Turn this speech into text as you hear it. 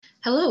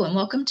Hello and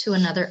welcome to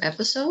another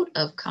episode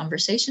of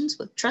Conversations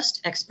with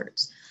Trust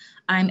Experts.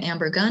 I'm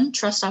Amber Gunn,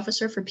 Trust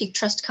Officer for Peak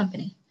Trust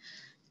Company.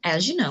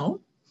 As you know,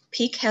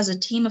 Peak has a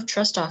team of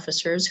trust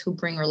officers who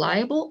bring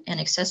reliable and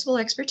accessible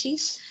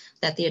expertise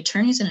that the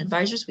attorneys and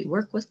advisors we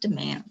work with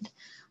demand.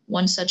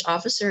 One such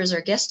officer is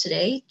our guest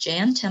today,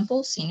 Jan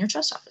Temple, Senior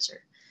Trust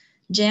Officer.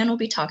 Jan will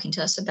be talking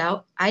to us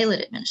about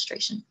ILIT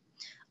administration.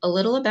 A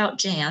little about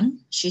Jan.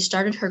 She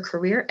started her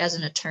career as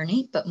an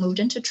attorney, but moved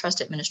into trust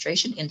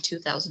administration in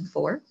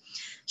 2004.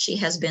 She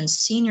has been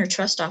Senior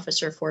Trust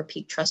Officer for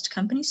Peak Trust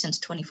Company since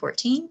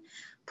 2014.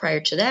 Prior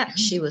to that,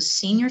 she was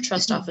Senior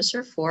Trust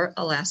Officer for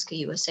Alaska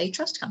USA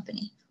Trust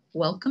Company.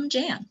 Welcome,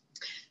 Jan.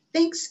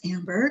 Thanks,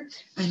 Amber.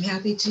 I'm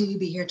happy to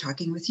be here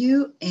talking with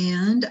you.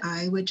 And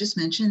I would just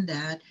mention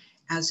that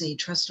as a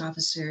trust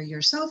officer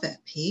yourself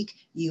at Peak,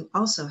 you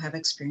also have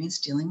experience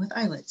dealing with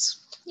ILITs.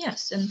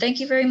 Yes, and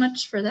thank you very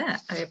much for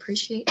that. I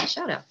appreciate the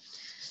shout out.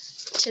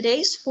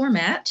 Today's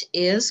format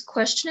is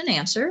question and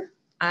answer.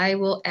 I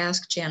will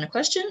ask Jan a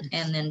question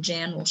and then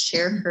Jan will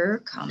share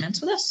her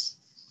comments with us.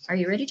 Are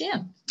you ready,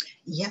 Jan?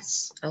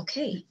 Yes.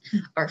 Okay.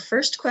 Our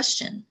first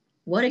question,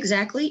 what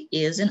exactly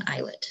is an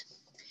ILIT?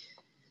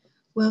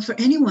 Well, for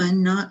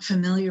anyone not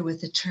familiar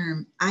with the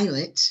term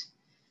ILIT,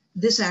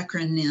 this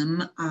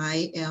acronym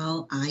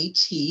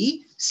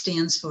ILIT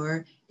stands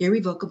for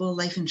Irrevocable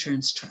Life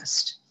Insurance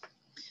Trust.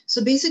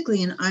 So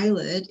basically an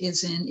ILIT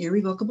is an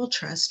irrevocable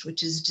trust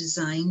which is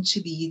designed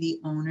to be the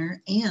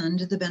owner and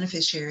the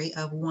beneficiary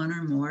of one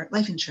or more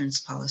life insurance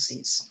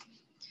policies.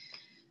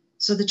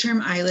 So the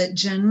term ILIT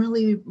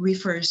generally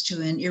refers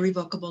to an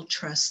irrevocable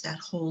trust that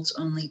holds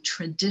only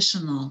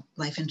traditional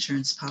life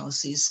insurance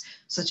policies,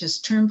 such as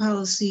term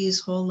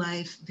policies, whole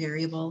life,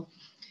 variable,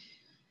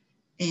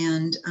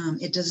 and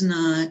it does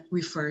not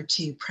refer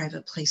to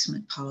private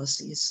placement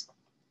policies.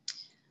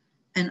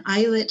 An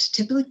ILIT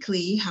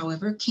typically,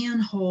 however, can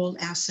hold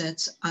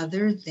assets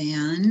other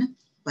than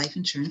life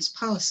insurance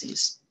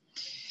policies.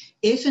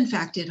 If in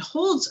fact it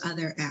holds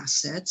other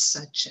assets,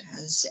 such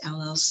as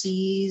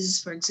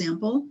LLCs, for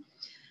example,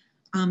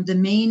 the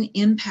main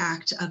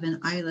impact of an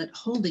ILIT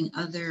holding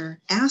other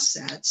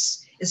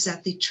assets is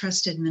that the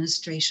trust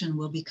administration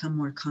will become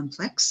more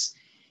complex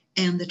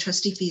and the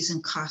trustee fees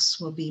and costs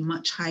will be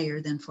much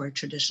higher than for a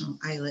traditional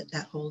ILIT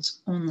that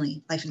holds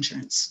only life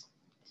insurance.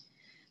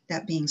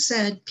 That being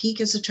said,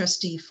 Peak is a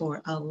trustee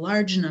for a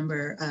large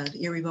number of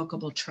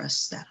irrevocable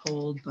trusts that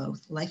hold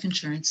both life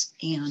insurance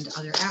and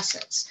other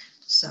assets.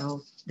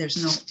 So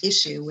there's no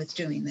issue with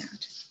doing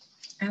that.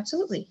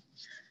 Absolutely.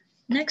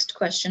 Next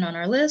question on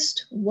our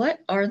list, what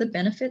are the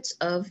benefits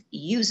of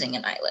using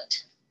an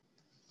ILIT?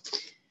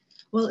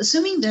 Well,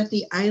 assuming that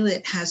the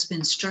ILIT has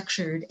been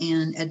structured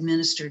and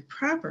administered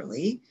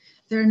properly,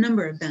 there are a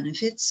number of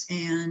benefits,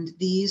 and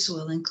these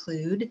will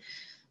include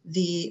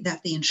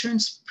that the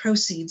insurance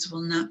proceeds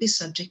will not be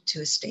subject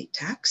to estate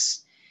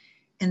tax,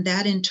 and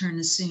that in turn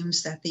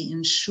assumes that the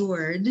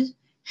insured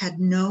had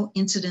no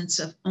incidence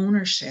of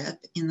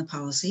ownership in the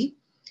policy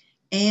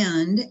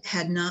and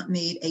had not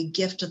made a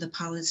gift of the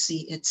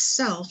policy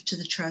itself to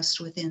the trust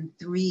within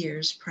 3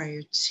 years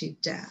prior to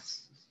death.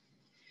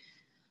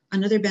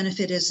 Another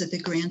benefit is that the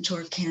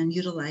grantor can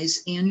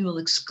utilize annual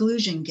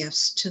exclusion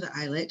gifts to the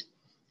ILIT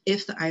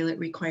if the ILIT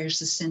requires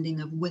the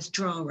sending of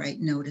withdrawal right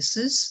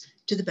notices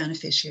to the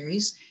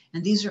beneficiaries,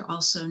 and these are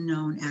also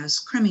known as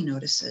CREMI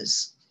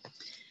notices.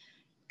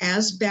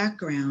 As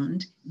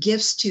background,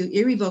 gifts to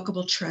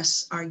irrevocable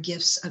trusts are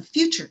gifts of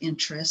future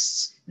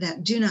interests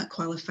that do not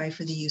qualify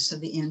for the use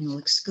of the annual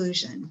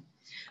exclusion.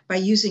 By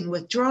using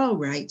withdrawal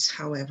rights,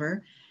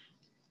 however,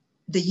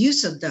 the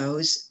use of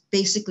those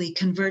basically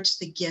converts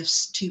the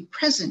gifts to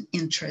present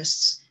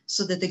interests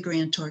so that the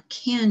grantor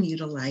can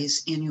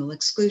utilize annual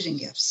exclusion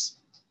gifts.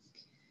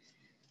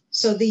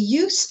 So the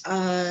use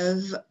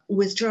of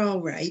withdrawal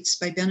rights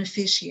by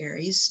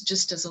beneficiaries,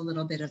 just as a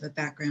little bit of a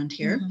background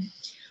here,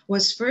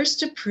 was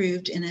first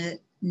approved in a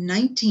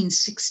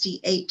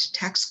 1968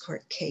 tax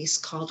court case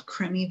called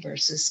CREMI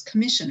versus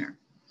Commissioner.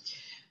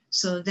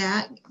 So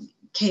that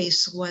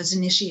case was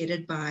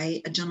initiated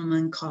by a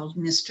gentleman called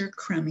Mr.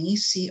 CREMI,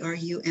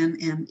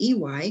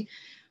 C-R-U-M-M-E-Y,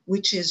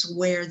 which is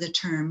where the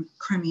term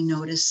CREMI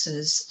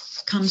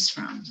notices comes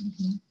from.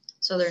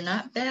 So they're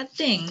not bad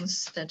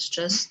things, that's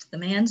just the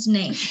man's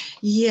name.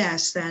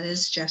 Yes, that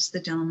is just the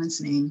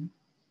gentleman's name.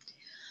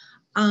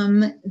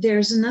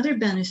 There's another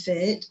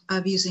benefit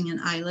of using an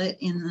ILIT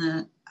in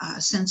the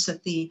sense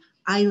that the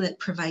ILIT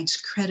provides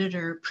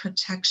creditor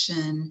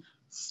protection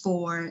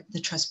for the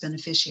trust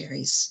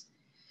beneficiaries.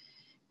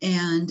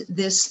 And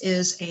this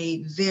is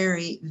a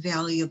very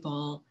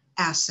valuable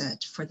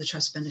asset for the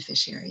trust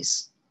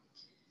beneficiaries.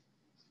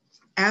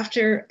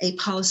 After a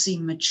policy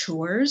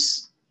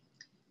matures,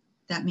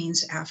 that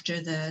means after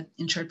the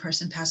insured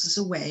person passes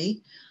away,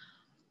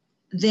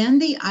 then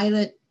the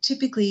ILIT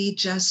typically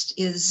just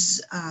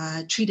is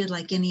treated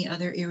like any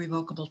other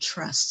irrevocable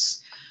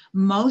trusts.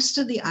 Most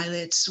of the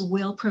ILITs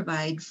will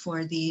provide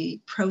for the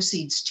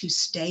proceeds to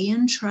stay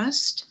in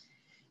trust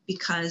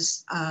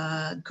because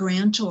a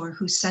grantor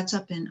who sets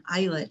up an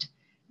ILIT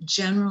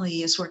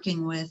generally is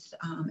working with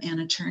an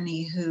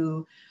attorney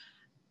who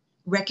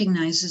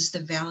recognizes the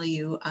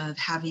value of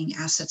having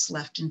assets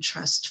left in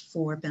trust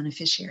for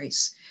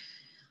beneficiaries.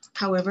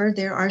 However,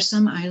 there are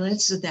some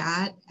ILITs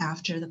that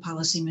after the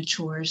policy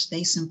matures,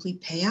 they simply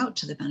pay out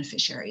to the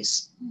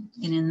beneficiaries.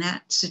 Mm-hmm. And in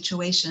that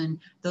situation,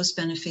 those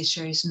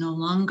beneficiaries no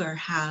longer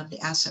have the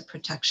asset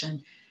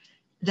protection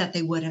that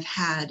they would have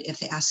had if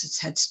the assets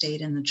had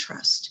stayed in the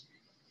trust.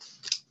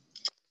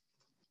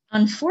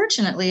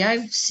 Unfortunately,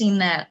 I've seen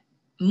that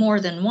more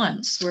than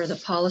once, where the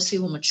policy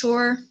will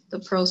mature, the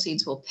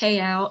proceeds will pay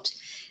out,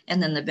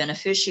 and then the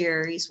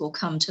beneficiaries will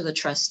come to the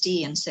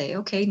trustee and say,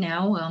 okay,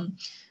 now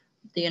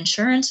the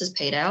insurance is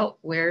paid out,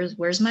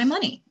 where's my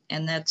money?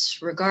 And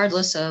that's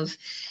regardless of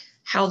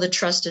how the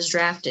trust is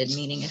drafted,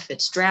 meaning if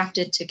it's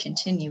drafted to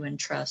continue in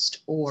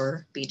trust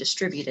or be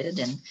distributed.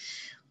 And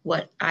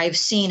what I've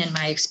seen in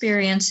my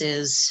experience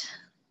is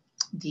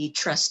the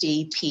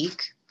trustee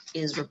Peak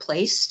is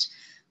replaced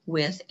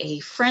with a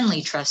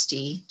friendly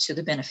trustee to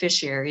the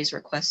beneficiaries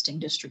requesting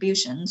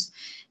distributions.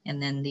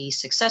 And then the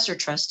successor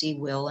trustee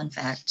will, in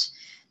fact,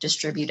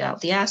 distribute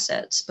out the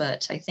assets.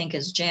 But I think,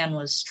 as Jan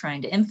was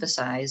trying to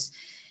emphasize,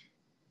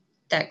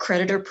 that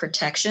creditor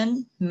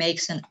protection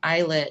makes an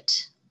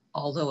ILIT,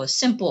 although a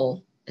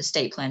simple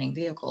estate planning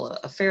vehicle,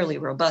 a fairly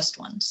robust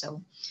one.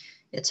 So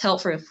it's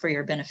helpful for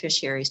your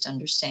beneficiaries to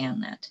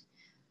understand that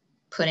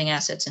putting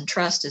assets in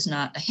trust is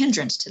not a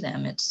hindrance to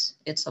them.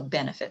 It's a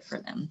benefit for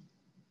them.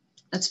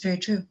 That's very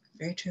true.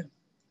 Very true.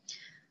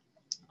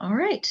 All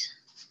right.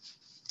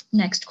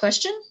 Next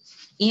question.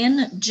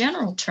 In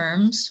general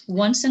terms,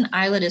 once an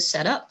ILIT is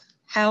set up,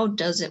 how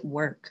does it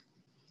work?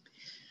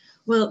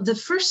 Well, the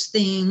first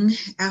thing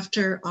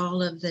after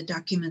all of the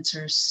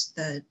documents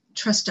the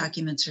trust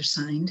documents are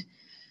signed,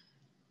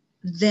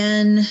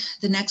 then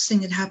the next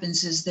thing that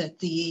happens is that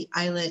the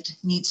ILIT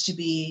needs to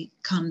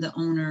become the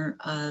owner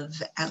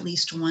of at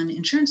least one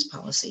insurance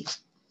policy.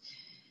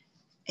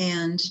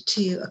 And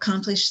to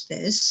accomplish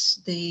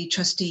this, the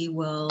trustee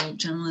will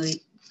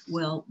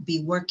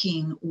be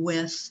working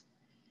with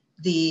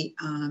the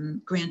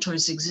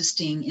grantor's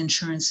existing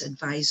insurance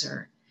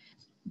advisor.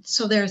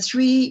 So there are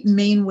three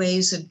main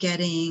ways of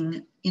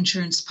getting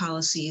insurance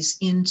policies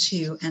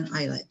into an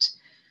ILIT.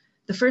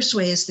 The first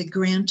way is the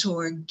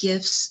grantor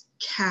gifts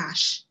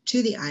cash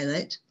to the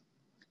ILIT.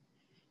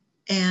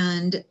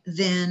 And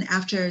then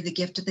after the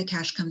gift of the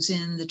cash comes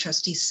in, the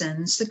trustee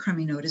sends the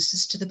crummy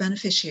notices to the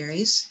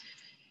beneficiaries,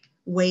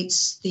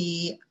 waits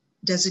the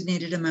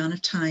designated amount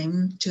of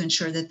time to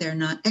ensure that they're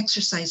not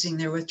exercising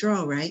their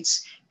withdrawal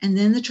rights, and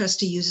then the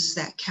trustee uses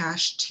that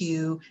cash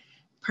to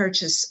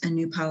purchase a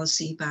new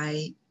policy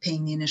by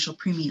paying the initial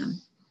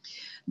premium.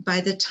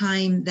 By the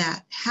time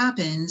that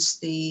happens,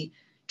 the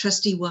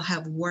trustee will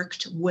have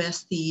worked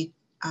with the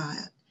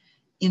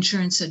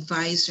insurance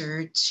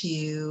advisor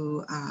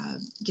to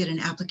get an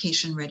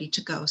application ready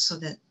to go so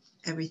that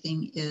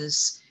everything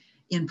is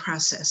in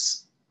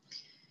process.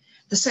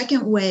 The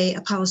second way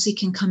a policy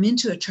can come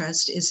into a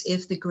trust is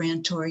if the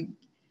grantor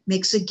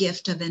makes a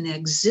gift of an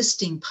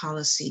existing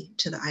policy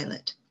to the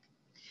ILIT.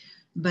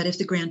 But if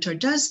the grantor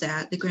does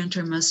that, the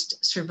grantor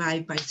must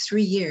survive by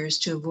 3 years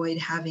to avoid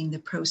having the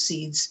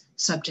proceeds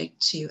subject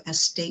to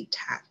estate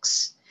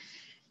tax.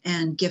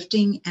 And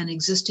gifting an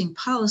existing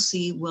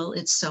policy will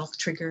itself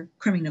trigger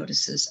crummy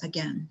notices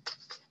again.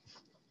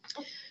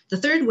 The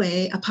third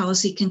way a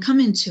policy can come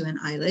into an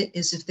ILIT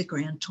is if the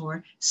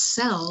grantor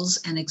sells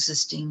an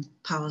existing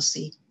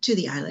policy to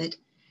the ILIT,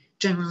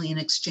 generally in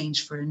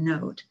exchange for a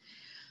note.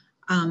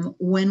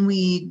 When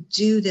we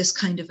do this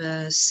kind of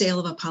a sale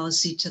of a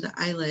policy to the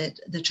ILIT,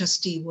 the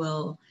trustee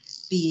will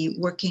be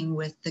working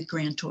with the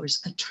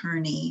grantor's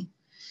attorney,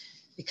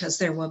 because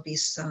there will be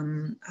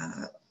some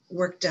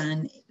work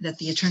done that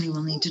the attorney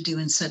will need to do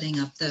in setting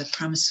up the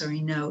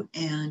promissory note.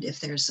 And if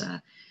there's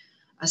a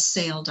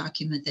sale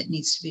document that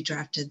needs to be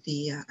drafted,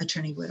 the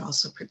attorney would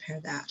also prepare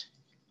that.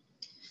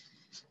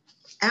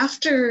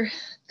 After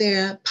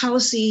the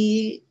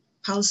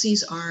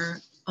policies are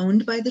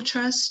owned by the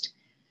trust,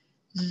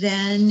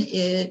 then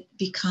it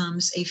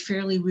becomes a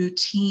fairly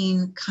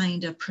routine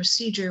kind of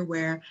procedure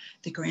where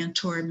the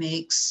grantor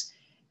makes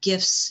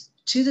gifts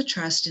to the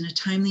trust in a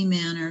timely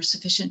manner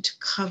sufficient to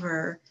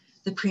cover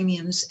the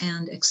premiums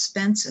and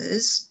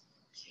expenses.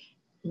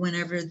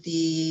 Whenever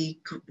the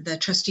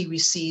trustee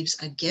receives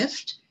a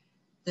gift,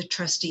 the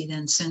trustee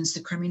then sends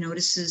the crummy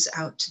notices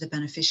out to the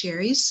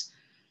beneficiaries,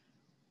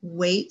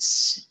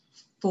 waits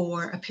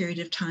for a period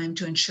of time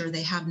to ensure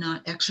they have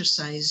not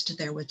exercised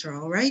their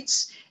withdrawal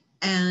rights,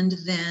 and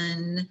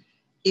then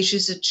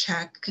issues a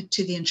check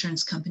to the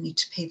insurance company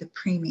to pay the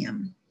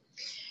premium.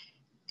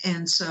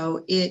 And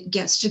so it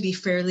gets to be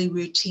fairly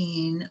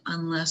routine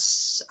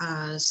unless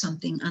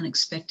something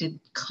unexpected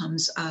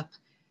comes up,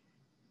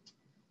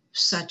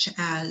 such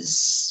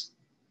as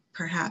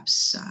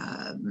perhaps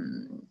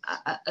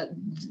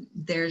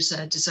there's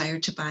a desire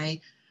to buy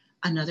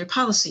another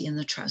policy in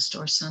the trust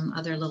or some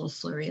other little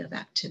flurry of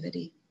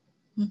activity.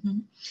 Mm-hmm.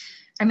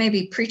 I may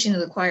be preaching to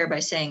the choir by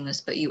saying this,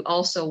 but you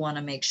also want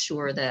to make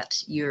sure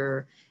that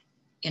your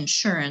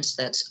insurance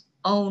that's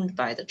owned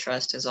by the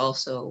trust is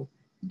also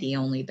the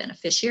only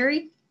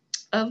beneficiary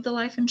of the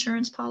life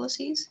insurance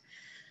policies.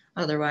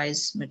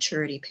 Otherwise,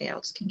 maturity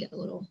payouts can get a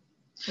little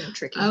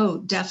tricky. Oh,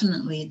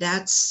 definitely.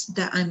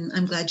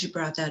 I'm glad you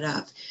brought that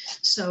up.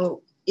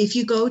 So if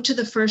you go to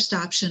the first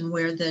option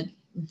where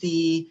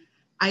the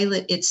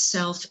ILIT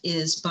itself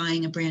is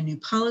buying a brand new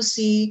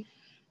policy,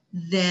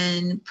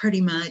 then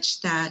pretty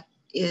much that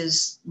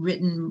is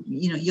written,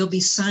 you'll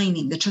be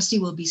signing, the trustee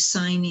will be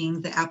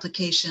signing the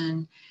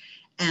application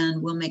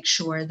and will make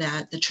sure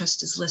that the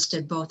trust is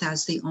listed both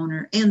as the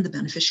owner and the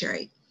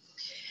beneficiary.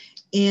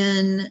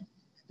 In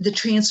the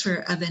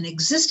transfer of an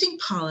existing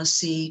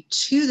policy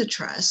to the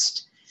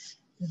trust,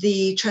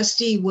 the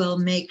trustee will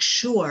make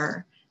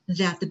sure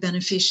that the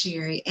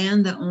beneficiary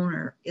and the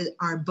owner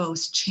are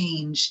both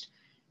changed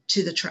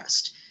to the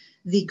trust.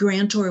 The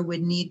grantor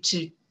would need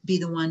to be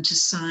the one to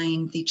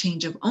sign the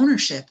change of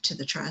ownership to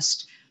the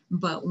trust,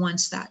 but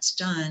once that's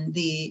done,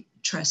 the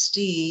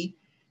trustee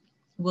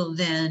will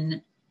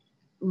then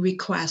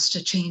request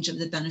a change of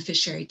the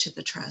beneficiary to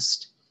the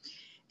trust.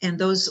 And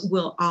those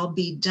will all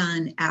be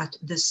done at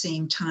the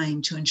same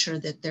time to ensure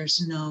that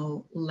there's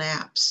no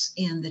lapse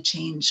in the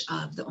change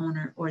of the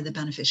owner or the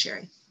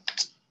beneficiary.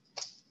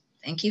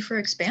 Thank you for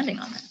expanding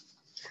on that.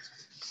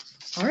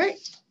 All right.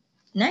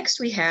 Next,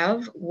 we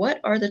have, what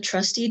are the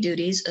trustee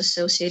duties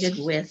associated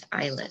with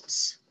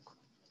ILITs?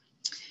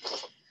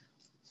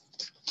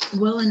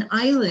 Well, an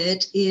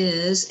ILIT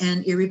is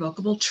an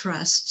irrevocable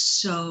trust,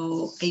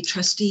 so a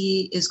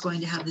trustee is going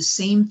to have the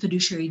same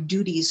fiduciary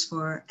duties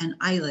for an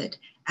ILIT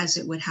as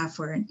it would have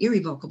for an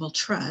irrevocable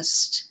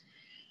trust,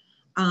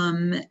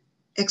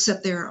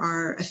 except there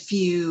are a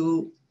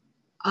few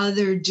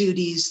other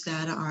duties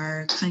that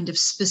are kind of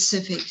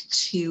specific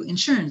to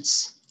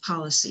insurance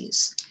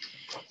policies.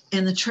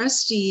 And the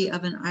trustee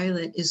of an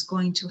ILIT is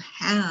going to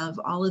have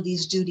all of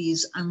these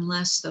duties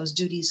unless those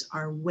duties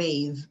are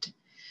waived.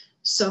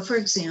 So for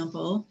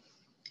example,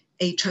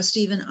 a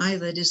trustee of an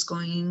ILIT is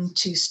going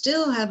to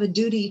still have a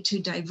duty to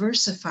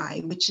diversify,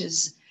 which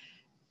is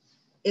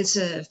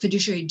a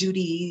fiduciary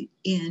duty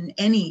in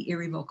any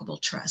irrevocable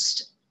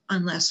trust,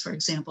 unless, for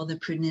example, the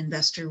prudent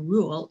investor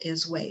rule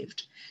is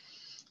waived.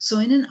 So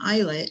in an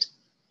ILIT,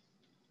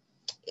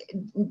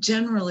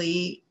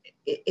 generally,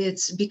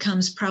 it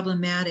becomes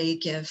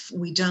problematic if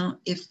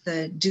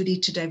the duty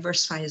to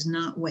diversify is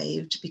not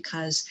waived,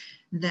 because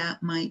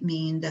that might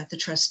mean that the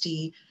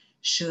trustee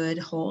should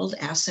hold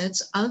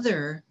assets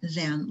other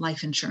than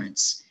life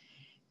insurance.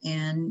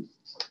 And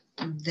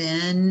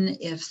then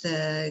if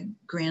the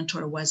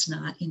grantor was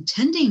not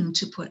intending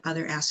to put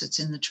other assets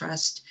in the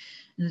trust,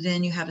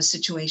 then you have a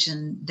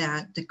situation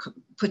that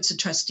puts the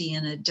trustee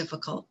in a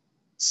difficult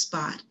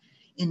spot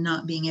in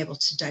not being able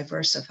to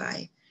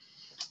diversify.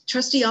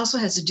 Trustee also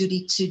has a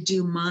duty to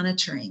do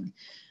monitoring.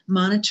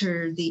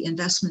 Monitor the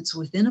investments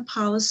within a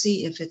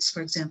policy if it's,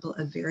 for example,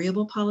 a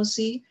variable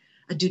policy,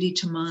 a duty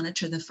to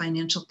monitor the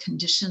financial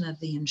condition of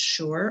the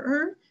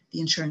insurer, the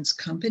insurance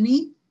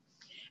company,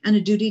 and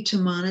a duty to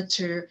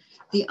monitor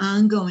the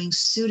ongoing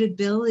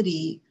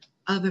suitability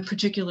of a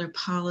particular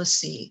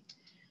policy.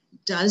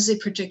 Does a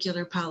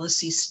particular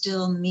policy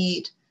still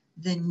meet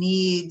the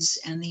needs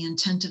and the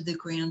intent of the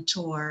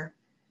grantor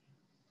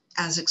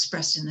as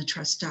expressed in the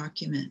trust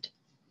document?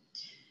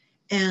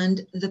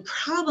 And the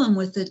problem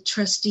with the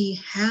trustee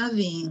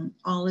having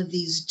all of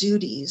these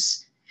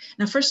duties,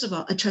 now, first of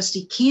all, a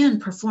trustee can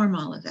perform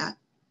all of that,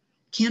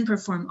 can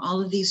perform all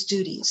of these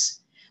duties.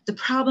 The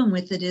problem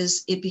with it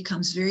is it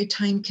becomes very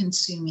time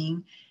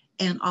consuming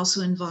and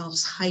also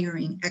involves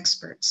hiring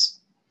experts,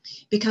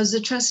 because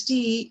the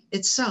trustee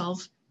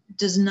itself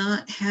does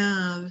not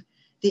have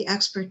the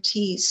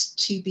expertise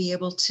to be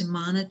able to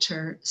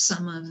monitor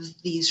some of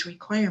these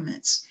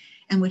requirements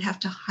and would have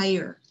to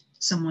hire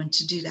someone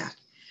to do that.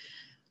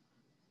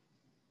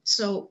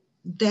 So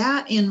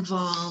that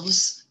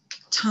involves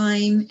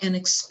time and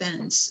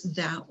expense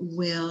that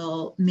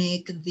will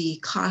make the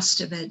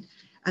cost of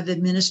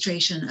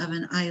administration of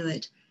an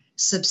ILIT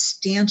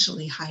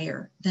substantially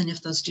higher than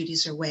if those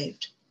duties are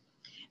waived.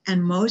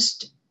 And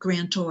most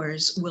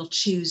grantors will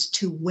choose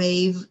to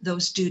waive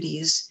those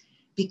duties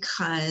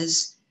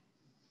because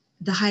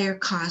the higher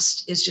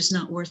cost is just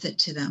not worth it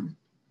to them.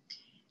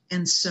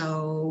 And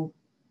so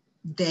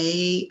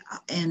they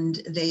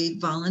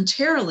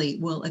voluntarily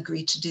will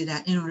agree to do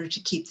that in order to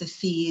keep the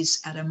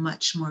fees at a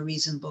much more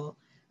reasonable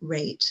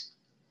rate.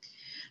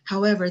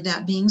 However,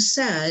 that being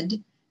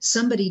said,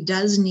 somebody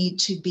does need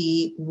to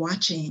be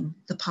watching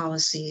the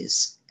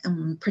policies,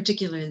 and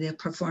particularly the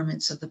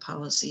performance of the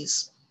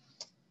policies.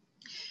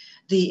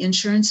 The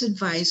insurance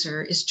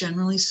advisor is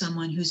generally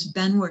someone who's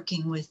been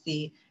working with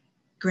the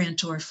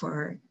grantor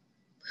for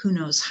who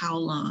knows how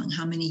long,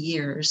 how many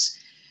years.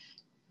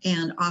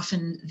 And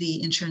often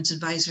the insurance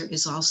advisor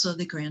is also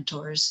the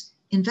grantor's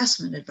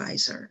investment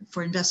advisor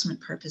for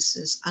investment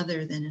purposes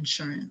other than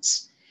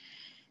insurance.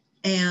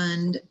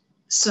 And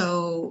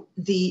so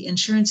the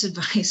insurance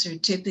advisor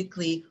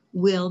typically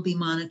will be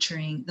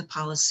monitoring the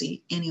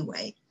policy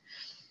anyway.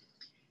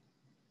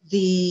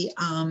 The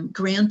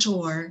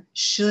grantor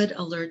should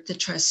alert the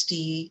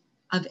trustee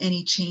of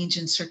any change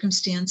in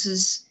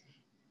circumstances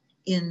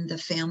in the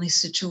family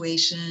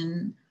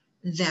situation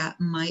that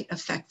might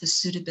affect the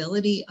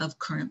suitability of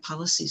current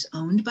policies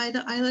owned by the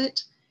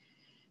ILET.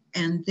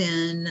 And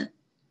then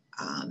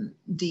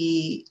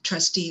the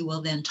trustee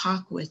will then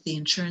talk with the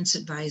insurance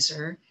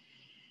advisor,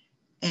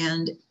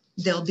 and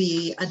there'll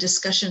be a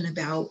discussion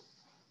about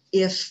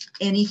if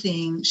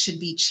anything should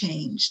be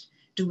changed.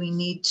 Do we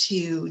need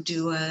to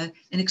do an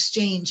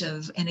exchange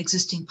of an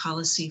existing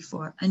policy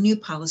for a new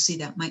policy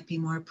that might be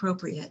more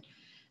appropriate?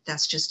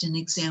 That's just an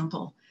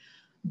example.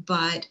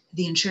 But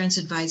the insurance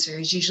advisor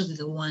is usually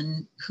the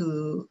one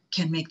who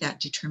can make that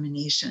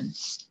determination.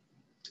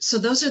 So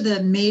those are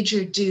the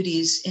major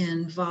duties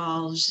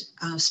involved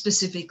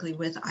specifically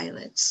with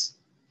ILETs.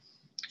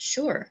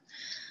 Sure.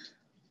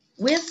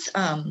 With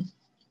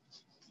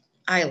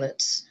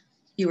ILETs,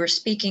 you were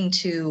speaking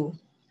to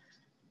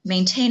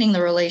maintaining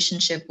the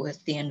relationship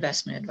with the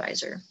investment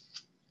advisor,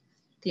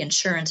 the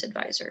insurance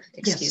advisor,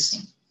 excuse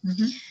me.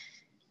 Mm-hmm.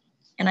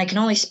 And I can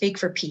only speak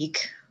for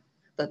Peak,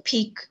 but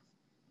Peak,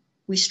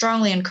 we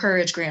strongly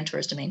encourage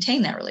grantors to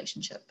maintain that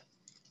relationship.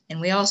 And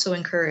we also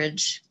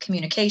encourage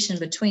communication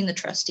between the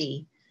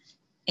trustee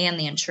and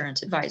the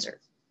insurance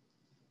advisor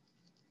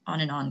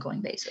on an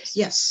ongoing basis.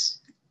 Yes,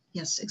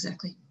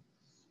 exactly.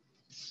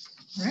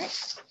 All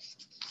right.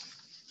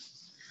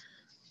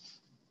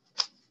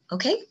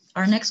 Okay,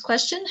 our next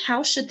question,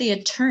 how should the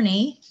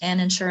attorney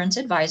and insurance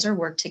advisor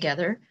work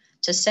together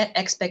to set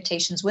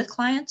expectations with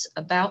clients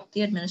about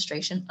the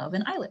administration of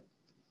an ILET?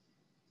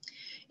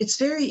 It's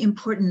very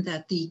important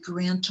that the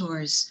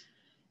grantors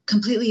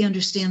completely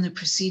understand the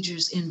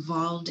procedures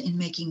involved in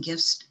making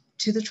gifts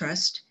to the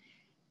trust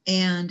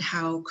and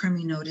how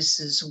crummy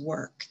notices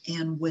work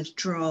and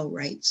withdrawal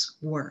rights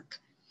work.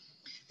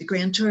 The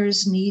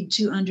grantors need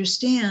to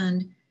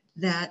understand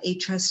that a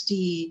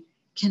trustee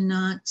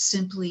cannot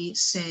simply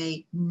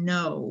say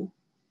no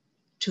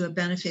to a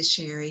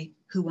beneficiary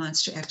who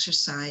wants to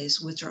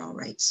exercise withdrawal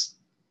rights,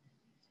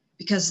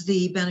 because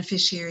the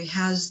beneficiary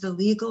has the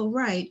legal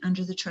right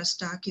under the trust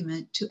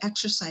document to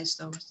exercise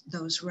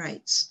those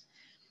rights.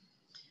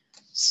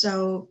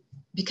 So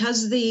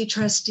because the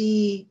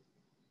trustee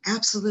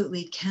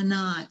absolutely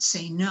cannot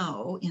say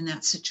no in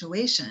that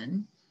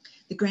situation,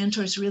 the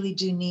grantors really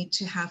do need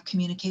to have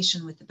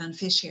communication with the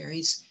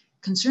beneficiaries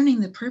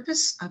concerning the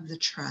purpose of the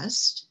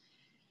trust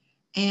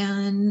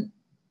and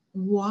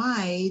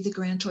why the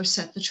grantor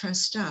set the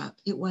trust up.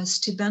 It was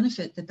to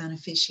benefit the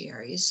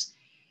beneficiaries,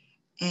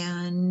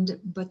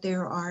 but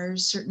there are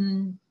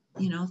certain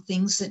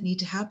things that need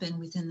to happen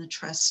within the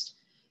trust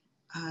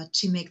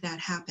to make that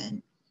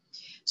happen.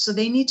 So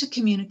they need to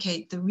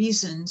communicate the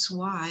reasons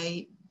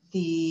why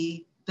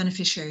the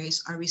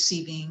beneficiaries are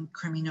receiving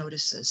crummy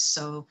notices,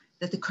 so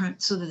that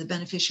the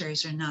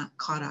beneficiaries are not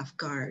caught off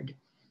guard.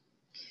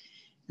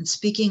 And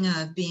speaking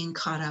of being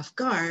caught off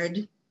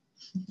guard,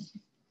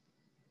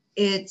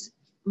 it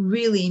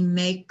really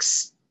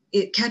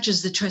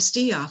catches the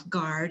trustee off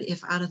guard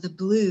if out of the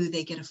blue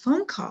they get a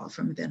phone call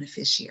from a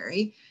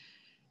beneficiary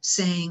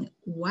saying,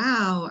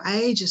 wow,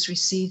 I just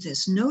received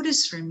this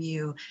notice from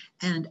you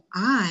and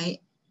I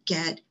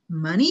get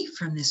money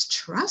from this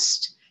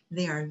trust.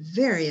 They are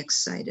very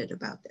excited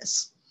about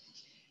this.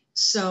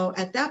 So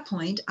at that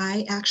point,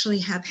 I actually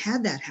have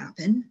had that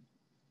happen.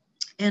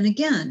 And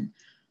again,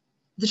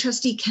 the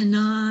trustee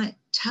cannot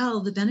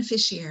tell the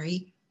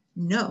beneficiary,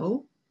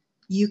 no,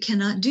 you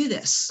cannot do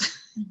this.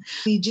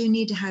 You do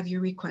need to have your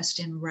request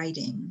in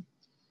writing.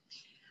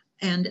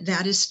 And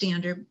that is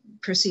standard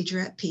procedure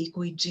at Peak.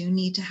 We do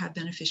need to have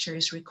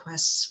beneficiaries'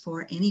 requests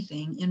for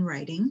anything in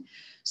writing.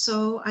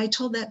 So I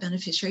told that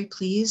beneficiary,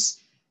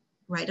 please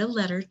write a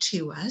letter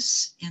to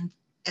us and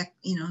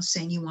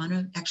saying you want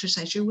to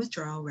exercise your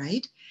withdrawal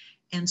right,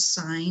 and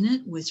sign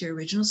it with your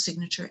original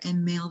signature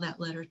and mail that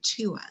letter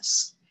to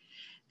us.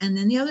 And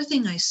then the other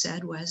thing I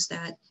said was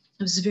that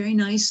it was very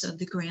nice of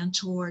the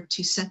grantor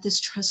to set this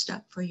trust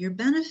up for your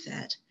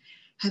benefit.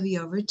 Have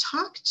you ever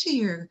talked to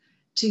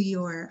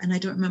your, and I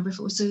don't remember if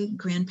it was a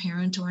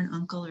grandparent or an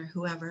uncle or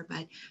whoever,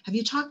 but have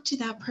you talked to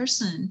that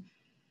person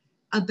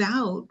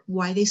about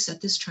why they set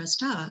this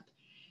trust up?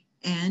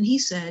 And he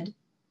said,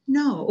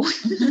 no.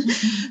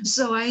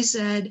 So I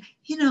said,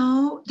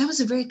 that was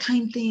a very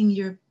kind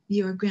thing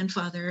your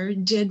grandfather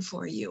did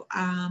for you.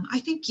 I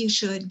think you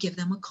should give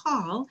them a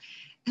call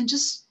and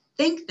just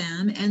thank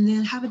them and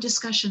then have a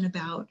discussion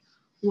about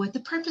what the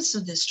purpose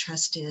of this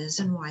trust is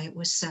and why it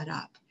was set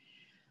up.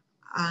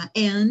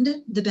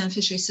 And the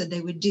beneficiary said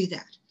they would do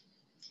that.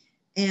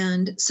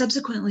 And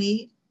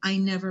subsequently, I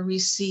never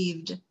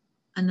received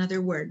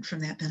another word from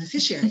that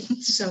beneficiary.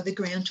 So the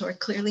grantor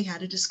clearly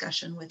had a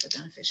discussion with the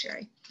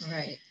beneficiary.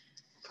 Right.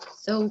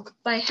 So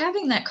by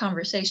having that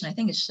conversation, I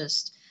think it's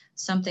just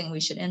something we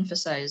should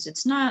emphasize.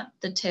 It's not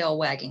the tail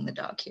wagging the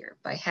dog here.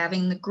 By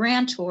having the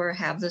grantor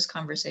have this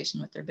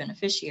conversation with their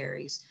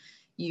beneficiaries,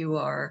 you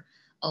are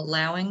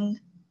allowing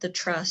the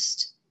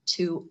trust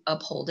to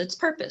uphold its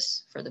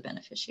purpose for the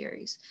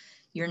beneficiaries.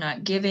 You're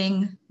not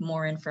giving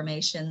more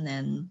information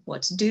than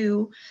what's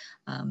due.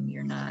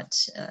 You're not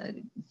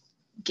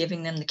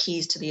giving them the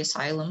keys to the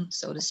asylum,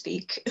 so to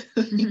speak.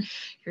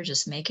 You're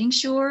just making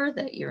sure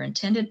that your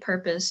intended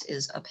purpose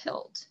is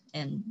upheld.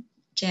 And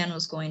Jan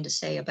was going to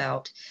say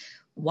about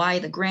why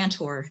the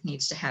grantor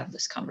needs to have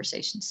this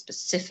conversation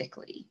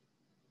specifically,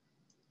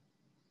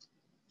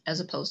 as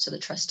opposed to the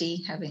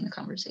trustee having the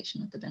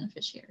conversation with the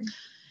beneficiary.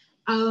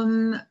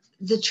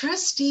 The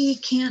trustee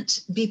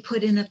can't be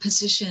put in a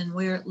position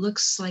where it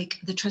looks like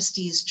the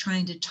trustee is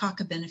trying to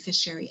talk a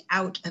beneficiary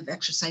out of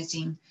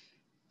exercising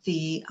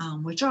the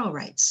withdrawal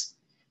rights.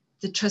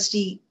 The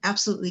trustee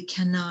absolutely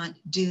cannot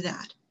do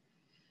that.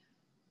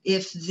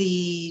 If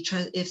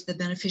the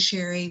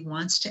beneficiary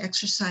wants to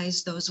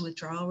exercise those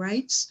withdrawal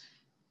rights,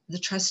 the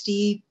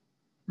trustee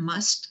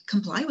must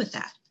comply with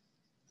that.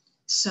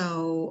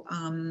 So,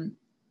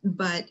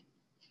 but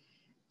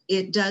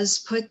it does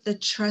put the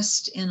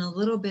trust in a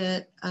little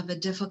bit of a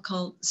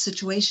difficult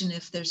situation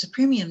if there's a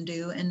premium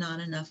due and not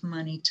enough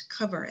money to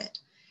cover it.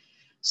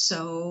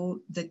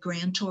 So the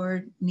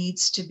grantor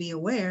needs to be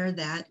aware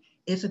that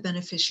if a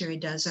beneficiary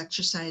does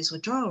exercise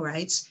withdrawal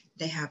rights,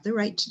 they have the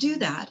right to do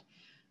that,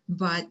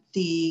 but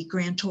the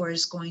grantor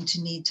is going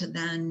to need to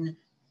then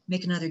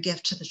make another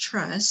gift to the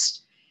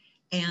trust.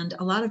 And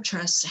a lot of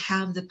trusts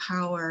have the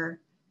power,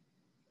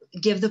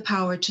 give the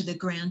power to the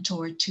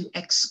grantor to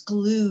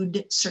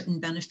exclude certain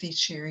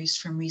beneficiaries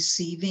from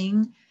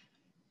receiving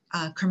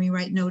crummy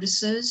right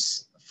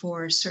notices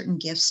for certain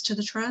gifts to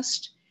the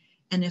trust.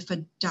 And if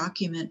a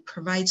document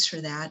provides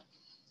for that,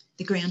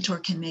 the grantor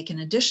can make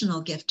an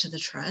additional gift to the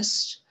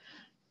trust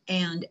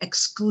and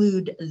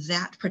exclude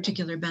that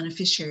particular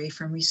beneficiary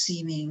from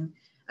receiving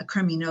a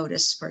crummy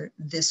notice for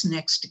this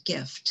next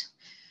gift.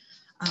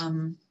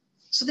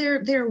 So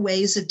there are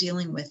ways of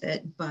dealing with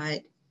it,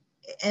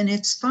 and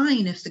it's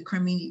fine if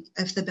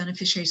the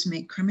beneficiaries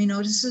make crummy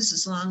notices,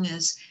 as long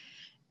as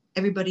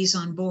everybody's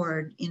on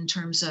board in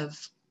terms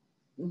of,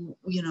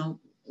 you know,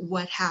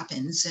 what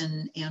happens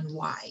and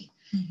why.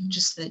 Mm-hmm.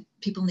 Just that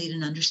people need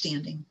an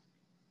understanding.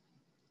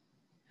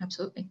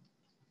 Absolutely.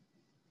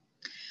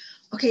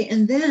 Okay,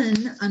 and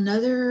then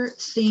another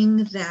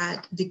thing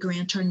that the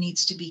grantor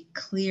needs to be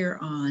clear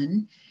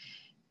on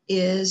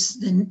is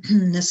the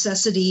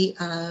necessity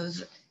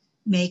of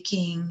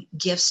making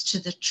gifts to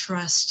the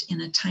trust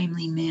in a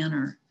timely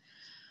manner.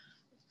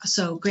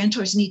 So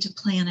grantors need to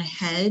plan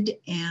ahead,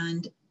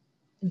 and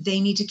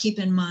they need to keep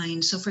in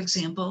mind. So for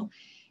example,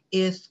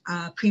 if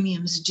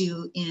premiums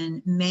due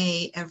in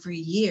May every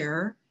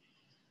year,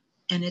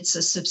 and it's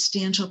a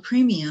substantial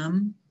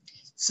premium,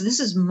 so this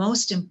is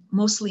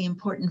mostly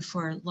important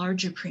for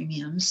larger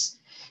premiums,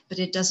 but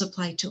it does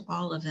apply to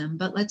all of them.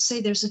 But let's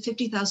say there's a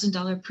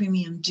 $50,000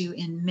 premium due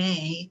in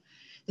May.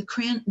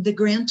 The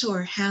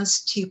grantor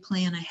has to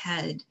plan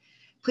ahead,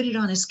 put it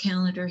on his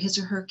calendar, his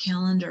or her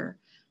calendar,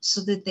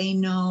 so that they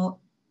know,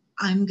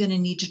 I'm going to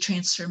need to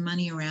transfer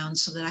money around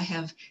so that I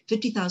have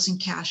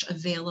 $50,000 cash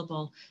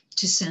available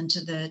to send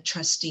to the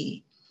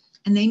trustee.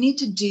 And they need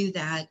to do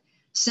that,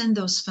 send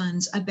those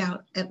funds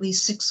about at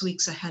least 6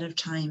 weeks ahead of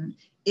time,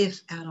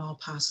 if at all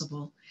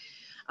possible.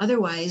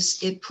 Otherwise,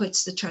 it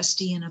puts the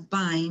trustee in a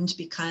bind,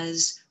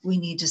 because we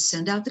need to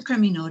send out the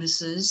crummy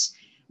notices.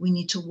 We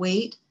need to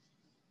wait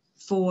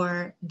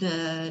for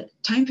the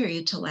time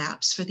period to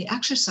lapse for the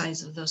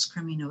exercise of those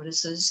crummy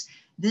notices.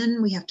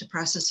 Then we have to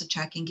process a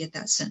check and get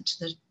that sent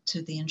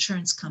to the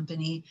insurance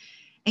company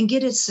and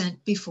get it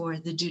sent before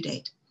the due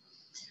date.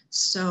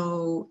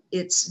 So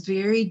it's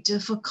very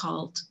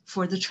difficult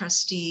for the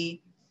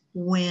trustee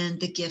when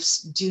the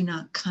gifts do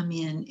not come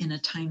in a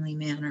timely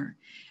manner.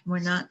 We're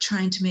not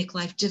trying to make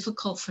life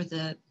difficult for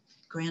the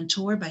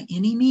grantor by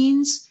any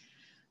means,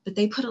 but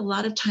they put a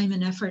lot of time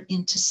and effort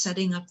into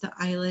setting up the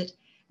ILIT.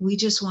 We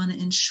just want to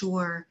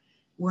ensure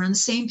we're on the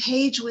same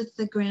page with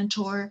the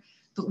grantor,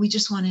 but we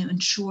just want to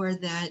ensure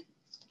that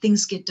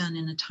things get done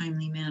in a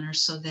timely manner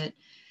so that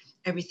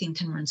everything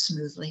can run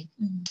smoothly.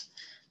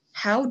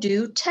 How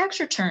do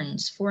tax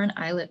returns for an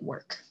ILIT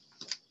work?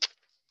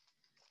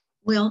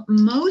 Well,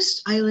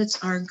 most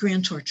ILITs are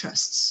grantor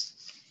trusts.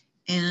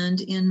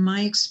 And in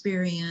my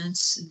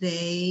experience,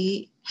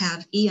 they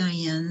have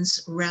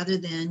EINs rather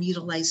than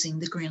utilizing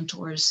the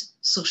grantor's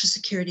Social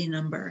Security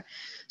number.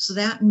 So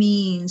that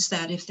means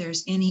that if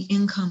there's any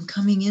income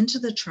coming into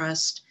the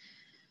trust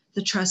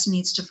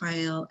needs to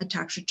file a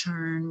tax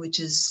return, which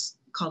is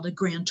called a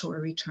grantor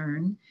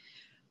return,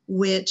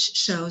 which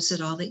shows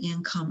that all the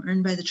income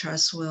earned by the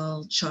trust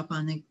will show up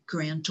on the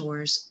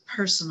grantor's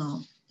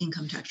personal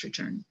income tax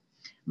return.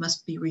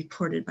 Must be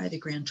reported by the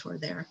grantor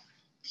there.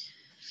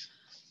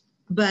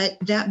 But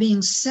that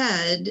being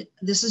said,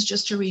 this is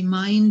just a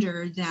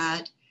reminder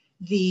that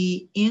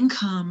the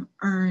income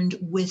earned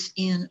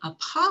within a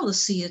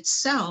policy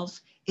itself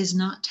is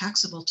not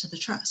taxable to the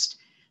trust.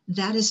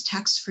 That is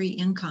tax-free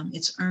income.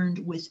 It's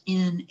earned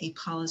within a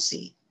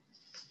policy.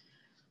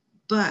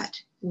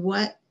 But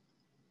what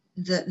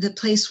the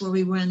place where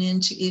we run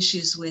into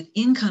issues with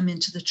income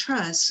into the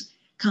trust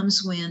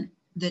comes when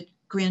the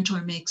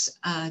grantor makes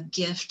a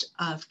gift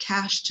of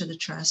cash to the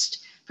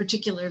trust,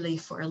 particularly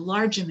for a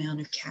large amount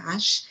of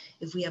cash,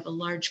 if we have a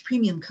large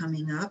premium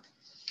coming up.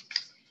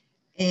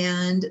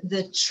 And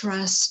the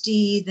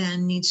trustee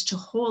then needs to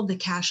hold the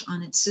cash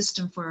on its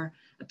system for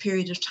a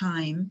period of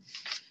time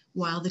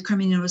while the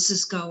criminal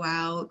notices go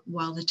out,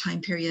 while the time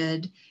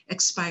period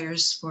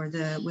expires for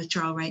the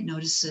withdrawal right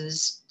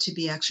notices to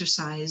be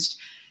exercised,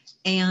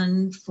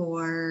 and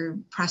for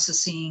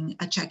processing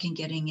a check and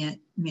getting it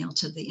mailed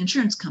to the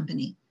insurance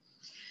company.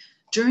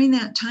 During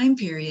that time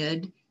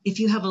period, if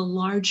you have a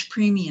large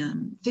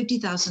premium,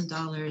 $50,000,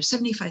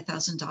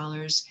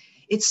 $75,000,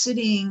 it's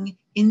sitting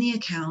in the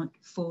account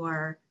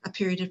for a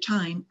period of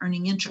time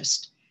earning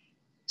interest.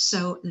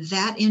 So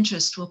that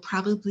interest will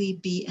probably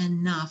be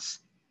enough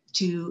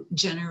to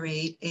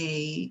generate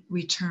a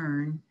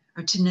return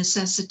or to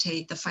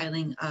necessitate the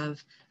filing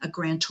of a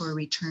grantor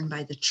return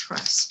by the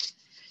trust.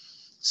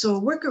 So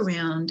a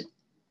workaround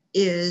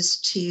is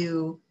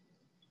to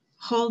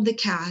hold the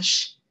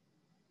cash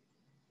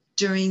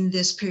during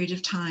this period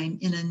of time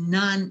in a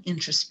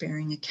non-interest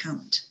bearing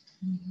account,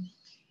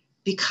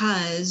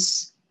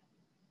 because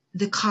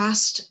the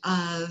cost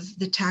of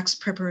the tax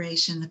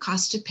preparation, the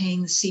cost of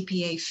paying the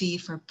CPA fee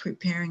for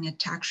preparing a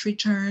tax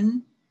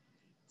return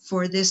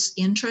for this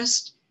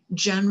interest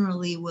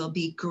generally will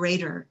be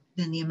greater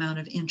than the amount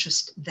of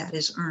interest that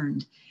is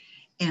earned.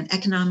 And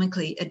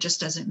economically, it just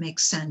doesn't make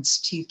sense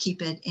to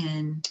keep it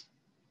in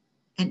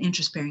an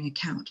interest-bearing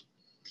account.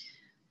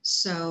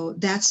 So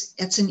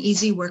that's an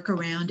easy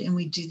workaround, and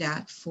we do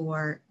that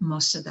for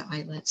most of the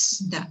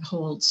ILITs that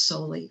hold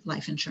solely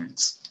life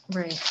insurance.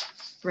 Right,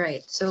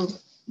 right. So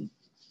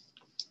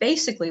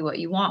basically what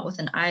you want with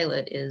an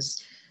ILIT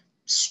is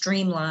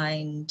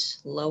streamlined,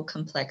 low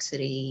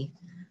complexity,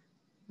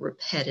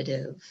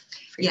 repetitive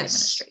for your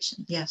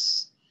administration.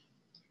 Yes.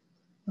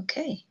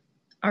 Okay.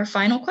 Our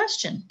final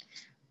question.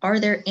 Are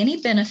there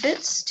any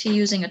benefits to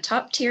using a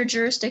top-tier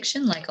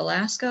jurisdiction like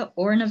Alaska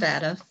or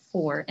Nevada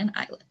for an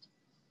ILIT?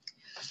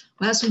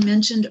 Well, as we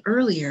mentioned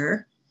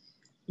earlier,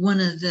 one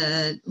of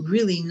the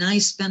really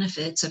nice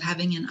benefits of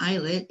having an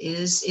ILIT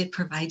is it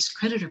provides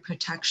creditor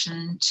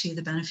protection to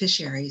the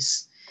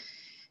beneficiaries.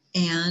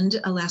 And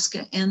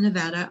Alaska and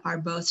Nevada are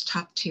both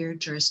top-tier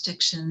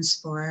jurisdictions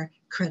for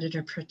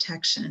creditor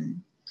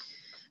protection.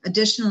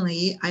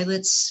 Additionally,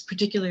 ILITs,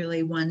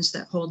 particularly ones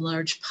that hold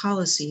large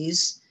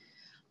policies,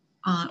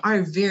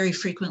 are very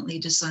frequently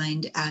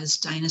designed as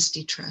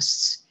dynasty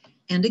trusts.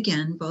 And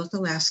again, both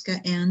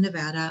Alaska and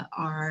Nevada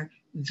are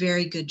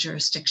very good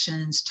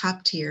jurisdictions,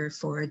 top tier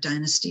for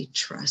dynasty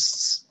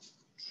trusts.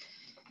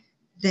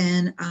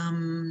 Then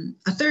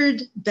a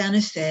third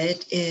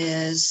benefit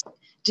is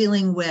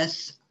dealing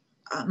with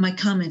my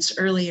comments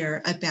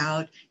earlier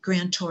about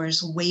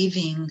grantors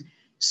waiving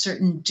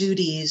certain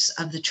duties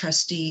of the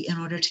trustee in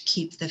order to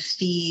keep the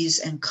fees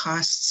and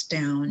costs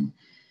down.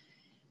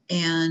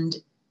 And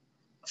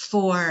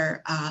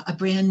for a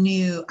brand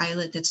new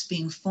ILIT that's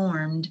being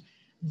formed,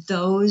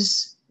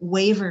 those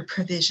waiver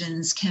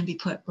provisions can be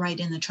put right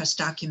in the trust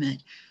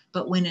document.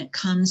 But when it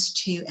comes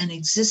to an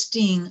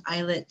existing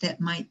ILIT that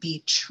might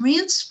be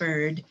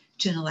transferred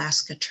to an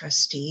Alaska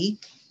trustee,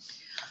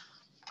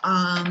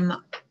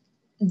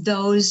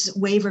 those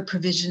waiver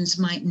provisions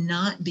might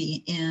not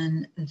be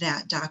in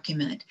that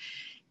document.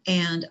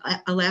 And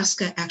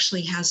Alaska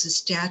actually has a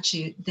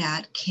statute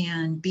that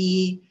can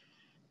be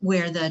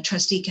where the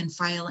trustee can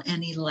file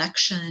an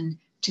election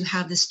to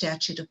have the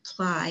statute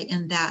apply.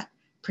 And that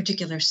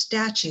particular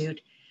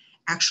statute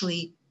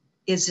actually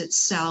is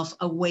itself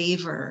a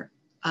waiver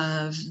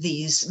of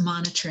these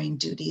monitoring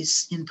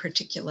duties in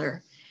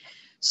particular.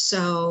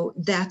 So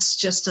that's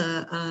just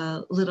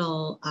a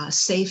little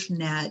safety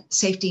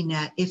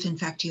net if in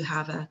fact you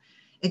have a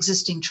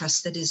existing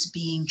trust that is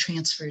being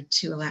transferred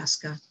to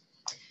Alaska.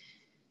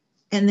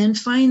 And then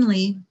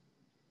finally,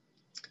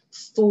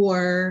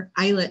 for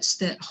ILITs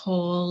that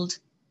hold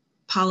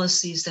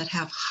policies that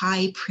have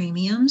high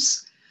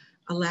premiums,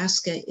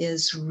 Alaska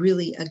is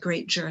really a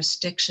great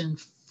jurisdiction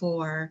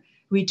for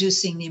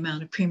reducing the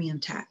amount of premium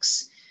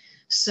tax.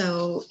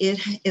 So it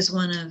is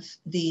one of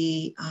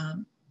the,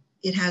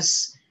 it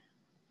has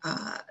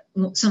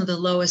some of the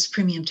lowest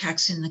premium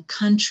tax in the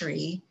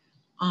country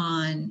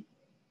on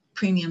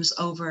premiums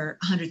over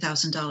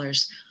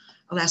 $100,000.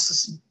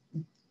 Alaska's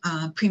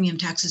premium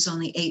tax is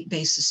only 8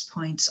 basis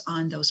points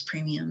on those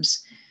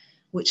premiums,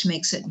 which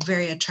makes it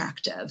very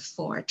attractive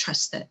for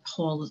trusts that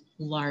hold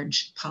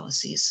large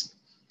policies.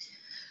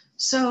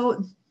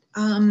 So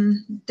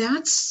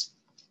that's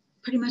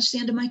pretty much the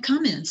end of my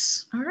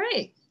comments. All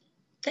right.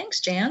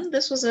 Thanks, Jan.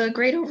 This was a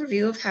great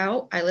overview of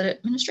how ILIT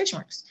administration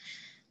works.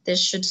 This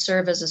should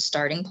serve as a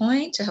starting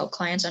point to help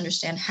clients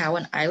understand how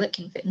an ILIT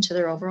can fit into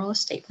their overall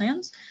estate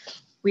plans.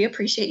 We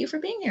appreciate you for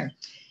being here.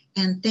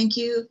 And thank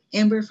you,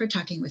 Amber, for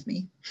talking with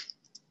me.